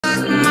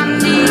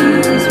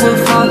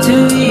fall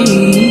too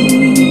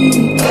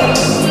weak.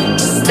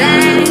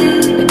 Stand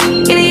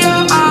in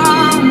your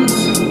arms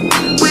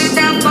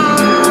without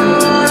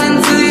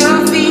falling to your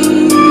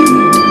feet.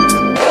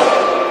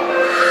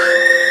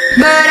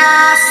 But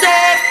I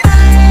said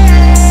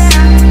fire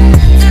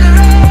to the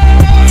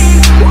rain.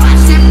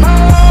 Watch it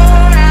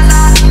pour as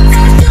I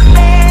touch your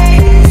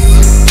face.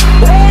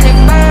 Let it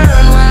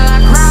burn while I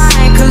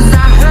cry, 'cause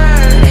I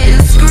heard it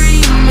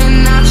screaming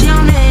out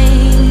your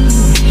name,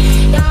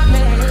 your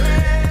name.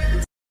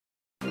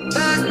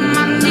 But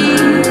my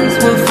knees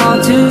will fall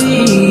too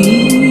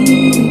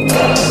weak.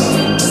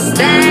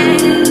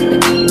 Stand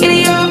in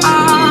your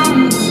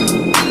arms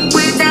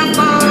without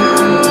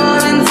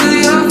falling to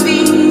your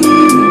feet.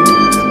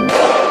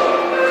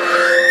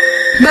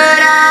 But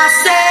I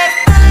said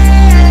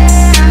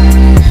fire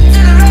to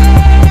the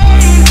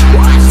rain.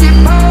 Watch it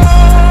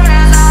pour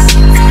as I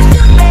touch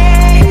your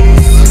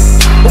face.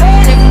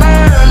 Let it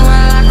burn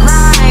while I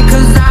cry,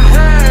 'cause I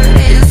heard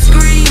it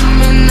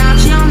screaming out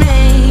your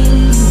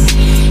name,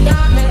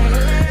 your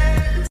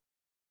name.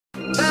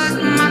 But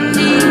my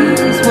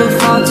knees will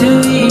fall too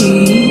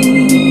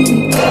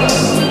weak.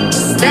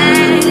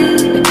 Stand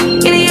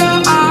in your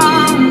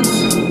arms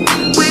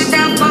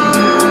without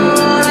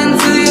falling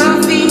to your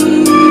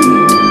feet.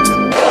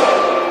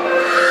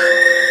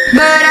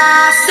 But I